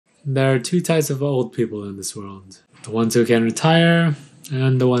There are two types of old people in this world. The ones who can retire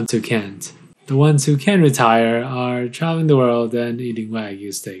and the ones who can't. The ones who can retire are traveling the world and eating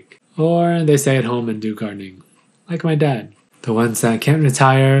Wagyu steak. Or they stay at home and do gardening, like my dad. The ones that can't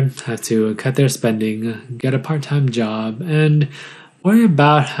retire have to cut their spending, get a part-time job, and worry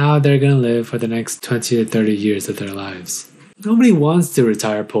about how they're going to live for the next 20 to 30 years of their lives. Nobody wants to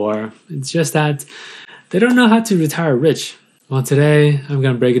retire poor. It's just that they don't know how to retire rich. Well, today I'm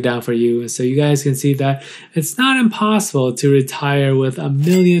going to break it down for you so you guys can see that it's not impossible to retire with $1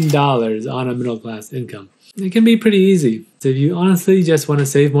 million on a middle-class income. It can be pretty easy. So if you honestly just want to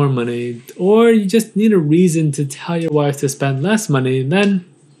save more money, or you just need a reason to tell your wife to spend less money, then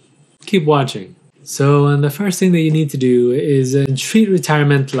keep watching. So the first thing that you need to do is treat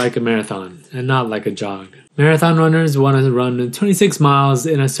retirement like a marathon and not like a jog. Marathon runners want to run 26 miles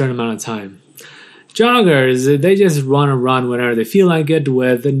in a certain amount of time. Joggers, they just want to run whenever they feel like it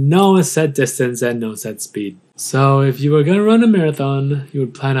with no set distance and no set speed. So if you were going to run a marathon, you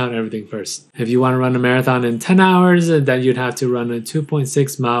would plan out everything first. If you want to run a marathon in 10 hours, then you'd have to run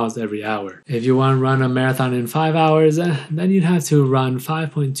 2.6 miles every hour. If you want to run a marathon in 5 hours, then you'd have to run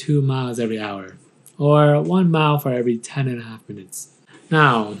 5.2 miles every hour, or 1 mile for every 10.5 minutes.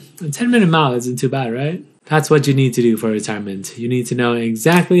 Now, a 10-minute mile isn't too bad, right? That's what you need to do for retirement. You need to know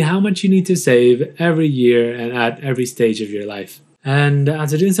exactly how much you need to save every year and at every stage of your life. And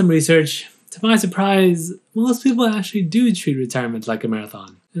after doing some research, to my surprise, most people actually do treat retirement like a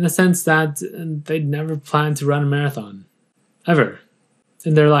marathon, in the sense that they'd never plan to run a marathon, ever,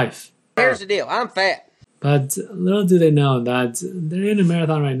 in their life. Here's the deal, I'm fat. But little do they know that they're in a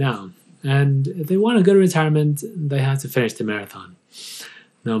marathon right now, and if they want a good retirement, they have to finish the marathon,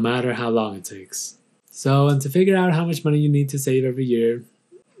 no matter how long it takes. So, to figure out how much money you need to save every year,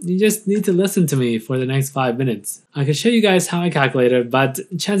 you just need to listen to me for the next 5 minutes. I can show you guys how I calculate it, but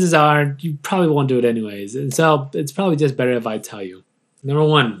chances are you probably won't do it anyways. And so it's probably just better if I tell you. Number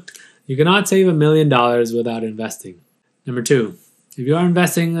 1, you cannot save $1 million without investing. Number 2, if you are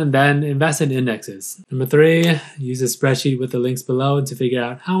investing, then invest in indexes. Number 3, use a spreadsheet with the links below to figure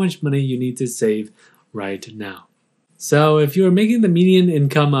out how much money you need to save right now. So if you were making the median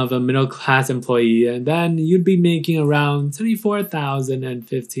income of a middle-class employee, then you'd be making around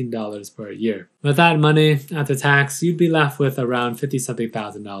 $74,015 per year. With that money, after tax, you'd be left with around $50-something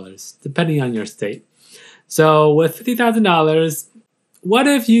thousand, depending on your state. So with $50,000, what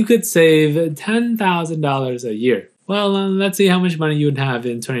if you could save $10,000 a year? Well, let's see how much money you would have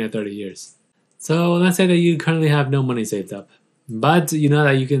in 20 or 30 years. So let's say that you currently have no money saved up, but you know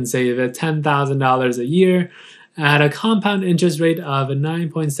that you can save $10,000 a year at a compound interest rate of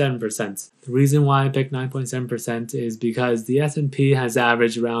 9.7%. The reason why I picked 9.7% is because the S&P has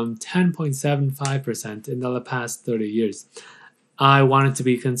averaged around 10.75% in the past 30 years. I wanted to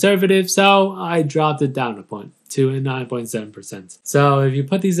be conservative, so I dropped it down a point to 9.7%. So if you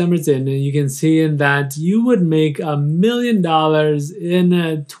put these numbers in, you can see that you would make $1 million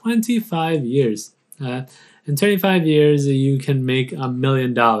in 25 years. In 25 years, you can make $1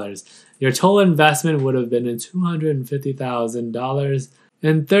 million. Your total investment would have been $250,000.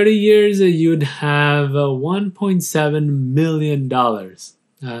 In 30 years, you'd have $1.7 million.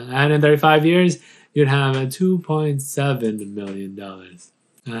 And in 35 years, you'd have $2.7 million.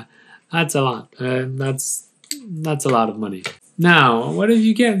 That's a lot. That's a lot of money. Now, what if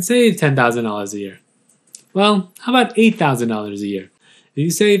you can't save $10,000 a year? Well, how about $8,000 a year? If you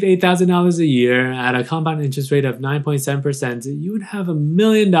save $8,000 a year at a compound interest rate of 9.7%, you would have $1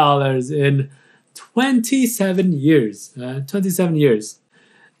 million in 27 years. 27 years.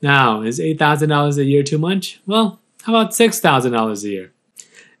 Now, is $8,000 a year too much? Well, how about $6,000 a year?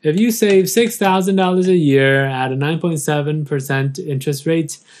 If you save $6,000 a year at a 9.7% interest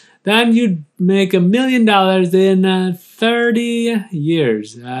rate, then you'd make $1 million in 30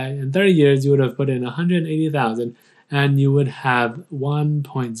 years. In 30 years, you would have put in $180,000. And you would have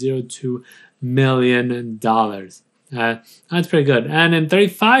 $1.02 million. That's pretty good. And in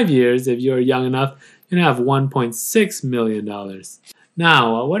 35 years, if you're young enough, you'd have $1.6 million.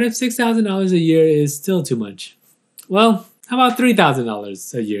 Now, what if $6,000 a year is still too much? Well, how about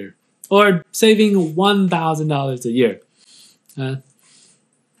 $3,000 a year? Or saving $1,000 a year?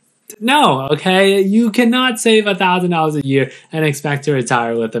 No, okay? You cannot save $1,000 a year and expect to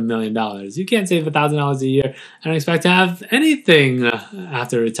retire with $1 million. You can't save $1,000 a year and expect to have anything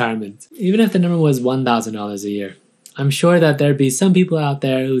after retirement. Even if the number was $1,000 a year, I'm sure that there'd be some people out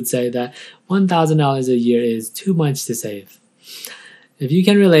there who'd say that $1,000 a year is too much to save. If you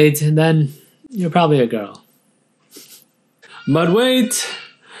can relate, then you're probably a girl. But wait!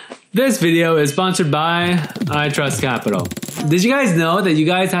 This video is sponsored by I Trust Capital. Did you guys know that you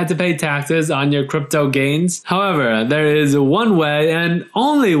guys had to pay taxes on your crypto gains? However, there is one way and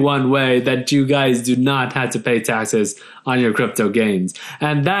only one way that you guys do not have to pay taxes on your crypto gains,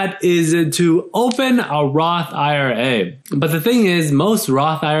 and that is to open a Roth IRA. But the thing is, most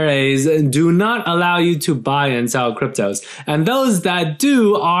Roth IRAs do not allow you to buy and sell cryptos, and those that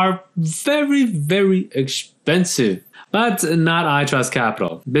do are very, very expensive. But not iTrust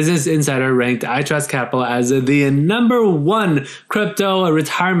Capital. Business Insider ranked iTrust Capital as the #1 crypto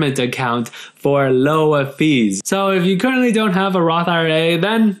retirement account for low fees. So if you currently don't have a Roth IRA,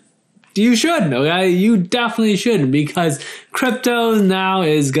 then you should, okay? You definitely should, because crypto now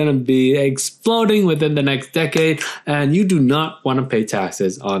is going to be exploding within the next decade, and you do not want to pay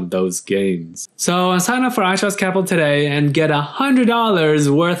taxes on those gains. So sign up for iTrust Capital today and get $100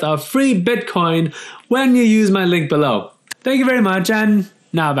 worth of free Bitcoin when you use my link below. Thank you very much, and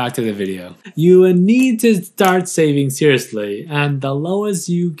now back to the video. You need to start saving seriously, and the lowest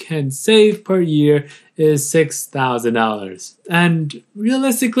you can save per year is $6,000. And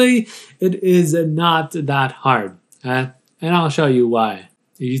realistically, it is not that hard. And I'll show you why.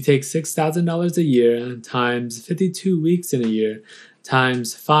 If you take $6,000 a year times 52 weeks in a year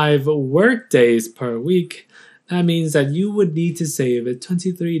times 5 work days per week, that means that you would need to save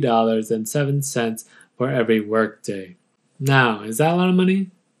 $23.07 for every work day. Now, is that a lot of money?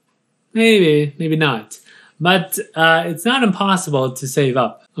 Maybe, maybe not. But it's not impossible to save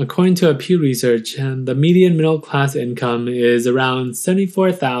up. According to a Pew Research, the median middle class income is around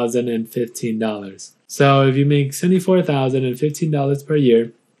 $74,015. So if you make $74,015 per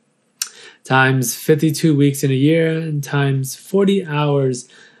year, times 52 weeks in a year, and times 40 hours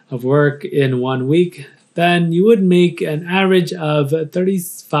of work in 1 week, then you would make an average of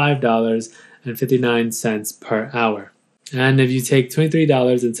 $35.59 per hour. And if you take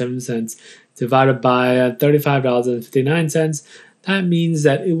 $23.07 divided by $35.59, that means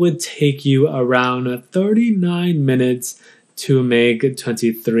that it would take you around 39 minutes to make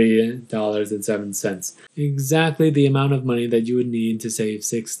 $23.07. Exactly the amount of money that you would need to save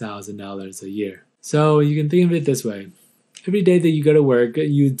 $6,000 a year. So you can think of it this way. Every day that you go to work,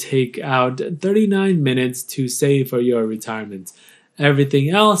 you take out 39 minutes to save for your retirement. Everything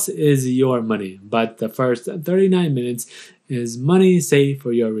else is your money, but the first 39 minutes is money saved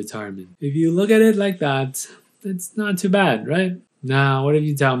for your retirement. If you look at it like that, it's not too bad, right? Now, what if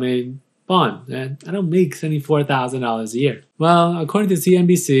you tell me, Bon, I don't make $74,000 a year? Well, according to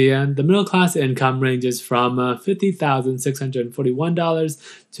CNBC, the middle class income ranges from $50,641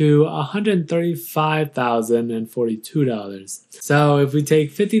 to $135,042. So if we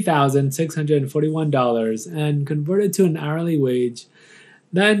take $50,641 and convert it to an hourly wage,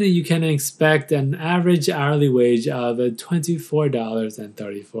 then you can expect an average hourly wage of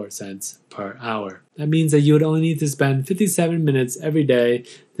 $24.34 per hour. That means that you would only need to spend 57 minutes every day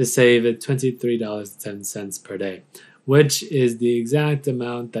to save $23.10 per day, which is the exact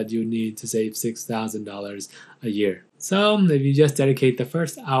amount that you need to save $6,000 a year. So if you just dedicate the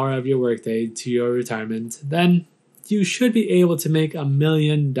first hour of your workday to your retirement, then you should be able to make $1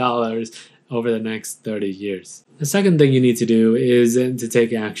 million over the next 30 years. The second thing you need to do is to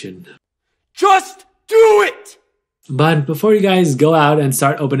take action. Just do it! But before you guys go out and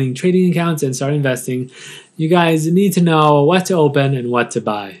start opening trading accounts and start investing, you guys need to know what to open and what to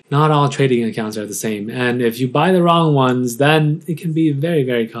buy. Not all trading accounts are the same, and if you buy the wrong ones, then it can be very,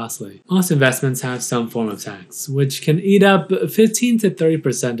 very costly. Most investments have some form of tax, which can eat up 15 to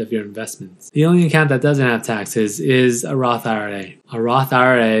 30% of your investments. The only account that doesn't have taxes is a Roth IRA. A Roth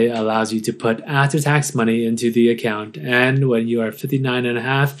IRA allows you to put after-tax money into the account, and when you are 59 and a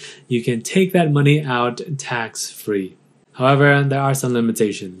half, you can take that money out tax-free. However, there are some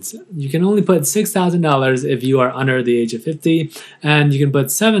limitations. You can only put $6,000 if you are under the age of 50, and you can put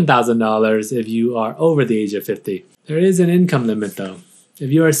 $7,000 if you are over the age of 50. There is an income limit though. If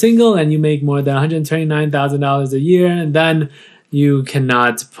you are single and you make more than $129,000 a year, then you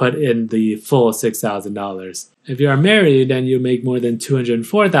cannot put in the full $6,000. If you are married and you make more than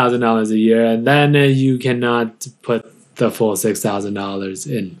 $204,000 a year, and then you cannot put the full $6,000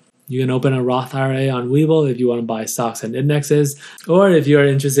 in. You can open a Roth IRA on Webull if you want to buy stocks and indexes, or if you're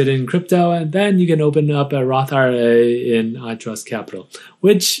interested in crypto, and then you can open up a Roth IRA in iTrust Capital,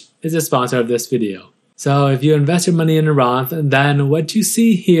 which is a sponsor of this video. So if you invest your money in a Roth, then what you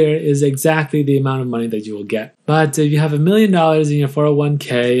see here is exactly the amount of money that you will get. But if you have $1 million in your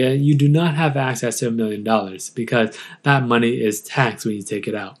 401k, you do not have access to $1 million because that money is taxed when you take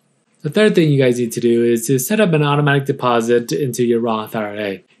it out. The third thing you guys need to do is to set up an automatic deposit into your Roth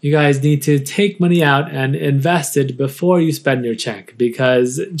IRA. You guys need to take money out and invest it before you spend your check,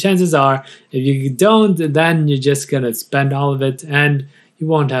 because chances are if you don't, then you're just going to spend all of it and you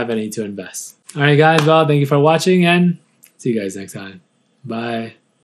won't have any to invest. Alright guys, well, thank you for watching and see you guys next time. Bye.